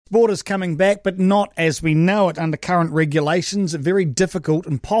Sport is coming back, but not as we know it under current regulations. Very difficult,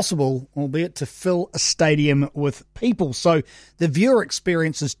 impossible, albeit, to fill a stadium with people. So the viewer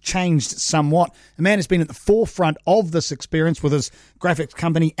experience has changed somewhat. A man who's been at the forefront of this experience with his graphics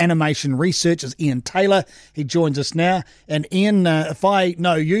company Animation Research is Ian Taylor. He joins us now. And Ian, if I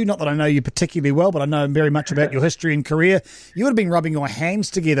know you, not that I know you particularly well, but I know very much about your history and career, you would have been rubbing your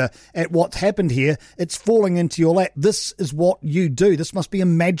hands together at what's happened here. It's falling into your lap. This is what you do. This must be a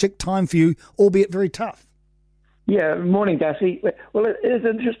magic time for you, albeit very tough. Yeah, morning, Darcy. Well, it is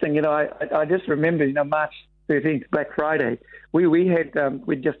interesting. I just remember, March 13th, Black Friday.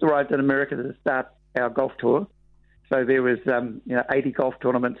 We'd just arrived in America to start our golf tour. So there was 80 golf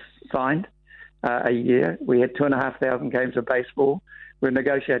tournaments signed a year. We had 2,500 games of baseball. We were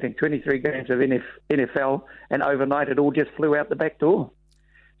negotiating 23 games of NFL, and overnight it all just flew out the back door.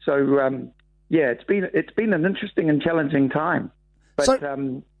 So it's been an interesting and challenging time. But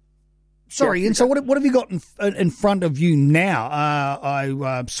sorry, and so what have you got in front of you now?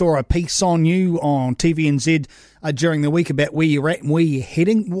 I saw a piece on you on TVNZ during the week about where you're at and where you're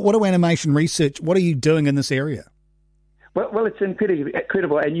heading. What do Animation Research, what are you doing in this area? Well, it's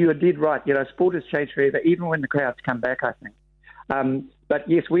incredible, and you did right. Sport has changed forever, even when the crowds come back, I think. But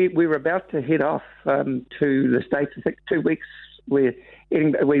yes, we were about to head off to the States. I think 2 weeks. We're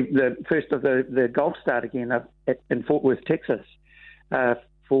heading. The first of the golf start again in Fort Worth, Texas,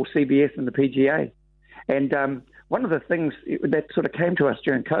 for CBS and the PGA. And one of the things that sort of came to us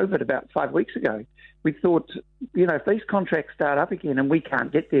during COVID about 5 weeks ago, we thought, if these contracts start up again and we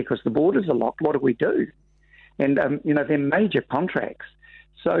can't get there because the borders are locked, what do we do? And, they're major contracts.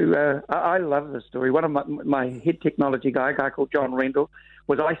 So I love this story. One of my head technology guy, a guy called John Rendell,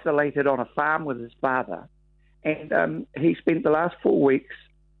 was isolated on a farm with his father. And he spent the last 4 weeks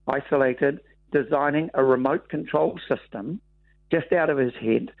isolated designing a remote control system just out of his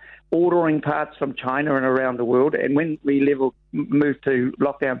head, ordering parts from China and around the world. And when we moved to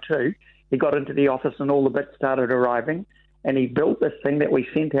lockdown 2, he got into the office and all the bits started arriving. And he built this thing that we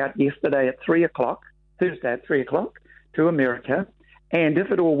sent out yesterday at 3 o'clock, Thursday at 3 o'clock, to America. And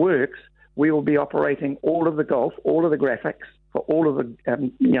if it all works, we will be operating all of the golf, all of the graphics for all of the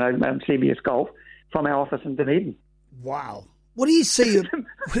CBS Golf from our office in Dunedin. Wow. What do you see?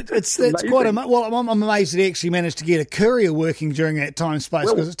 That's quite amazing. Well, I'm amazed that he actually managed to get a courier working during that time space,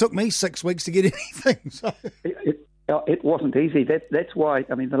 because it took me 6 weeks to get anything. So. It wasn't easy. That's why,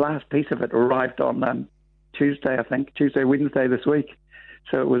 the last piece of it arrived on Tuesday, Wednesday this week.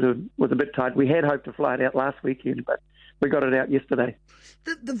 So it was a bit tight. We had hoped to fly it out last weekend, but we got it out yesterday.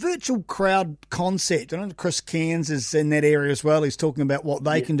 The virtual crowd concept, I know Chris Cairns is in that area as well. He's talking about what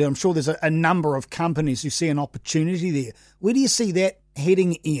they can do. I'm sure there's a number of companies who see an opportunity there. Where do you see that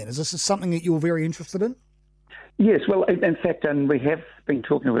heading, Ian? Is this something that you're very interested in? Yes, well, in fact, and we have been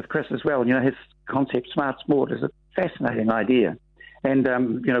talking with Chris as well. His concept, Smart Sport, is a fascinating idea. And,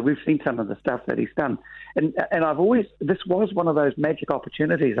 we've seen some of the stuff that he's done. And this was one of those magic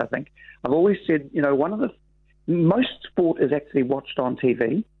opportunities, I think. I've always said, most sport is actually watched on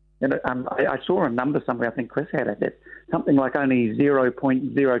TV. And I saw a number somewhere, I think Chris had it, that something like only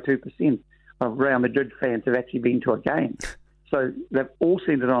 0.02% of Real Madrid fans have actually been to a game. So they've all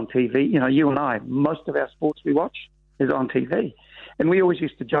seen it on TV. You and I, most of our sports we watch is on TV. And we always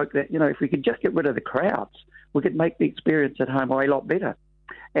used to joke that, if we could just get rid of the crowds, we could make the experience at home a lot better.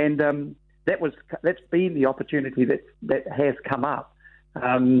 And that's been the opportunity that has come up.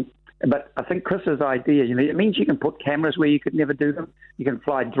 But I think Chris's idea, it means you can put cameras where you could never do them. You can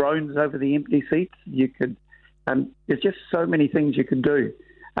fly drones over the empty seats. You could. There's just so many things you can do.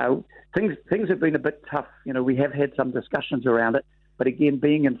 Things have been a bit tough. We have had some discussions around it, but again,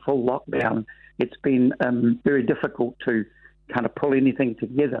 being in full lockdown, it's been very difficult to kind of pull anything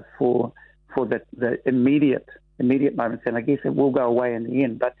together for the immediate moments. And I guess it will go away in the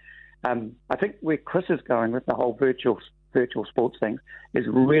end. But I think where Chris is going with the whole virtual sports thing is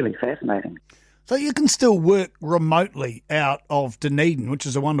really fascinating. So you can still work remotely out of Dunedin, which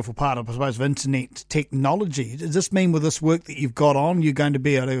is a wonderful part of, I suppose, of internet technology. Does this mean with this work that you've got on, you're going to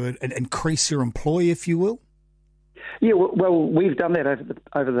be able to increase your employ, if you will? Yeah, well, we've done that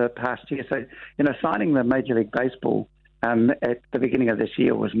over the past year. So, signing the Major League Baseball at the beginning of this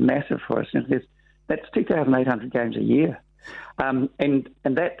year was massive for us. That's 2,800 games a year. And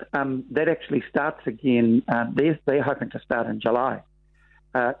that actually starts again. They're hoping to start in July.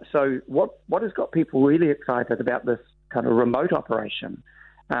 So what has got people really excited about this kind of remote operation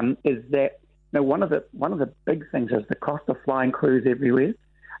is that one of the big things is the cost of flying crews everywhere.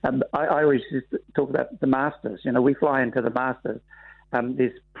 I always used to talk about the Masters. We fly into the Masters.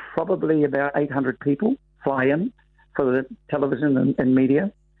 There's probably about 800 people fly in for the television and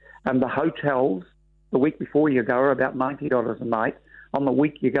media. The hotels, the week before you go, are about $90 a night. On the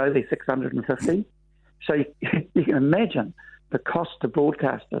week you go, they're $650. So you can imagine the cost to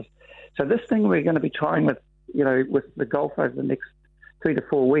broadcasters. So this thing we're going to be trying with the golf over the next 3 to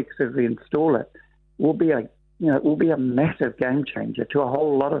 4 weeks as we install it will be a massive game changer to a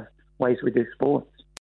whole lot of ways we do sport.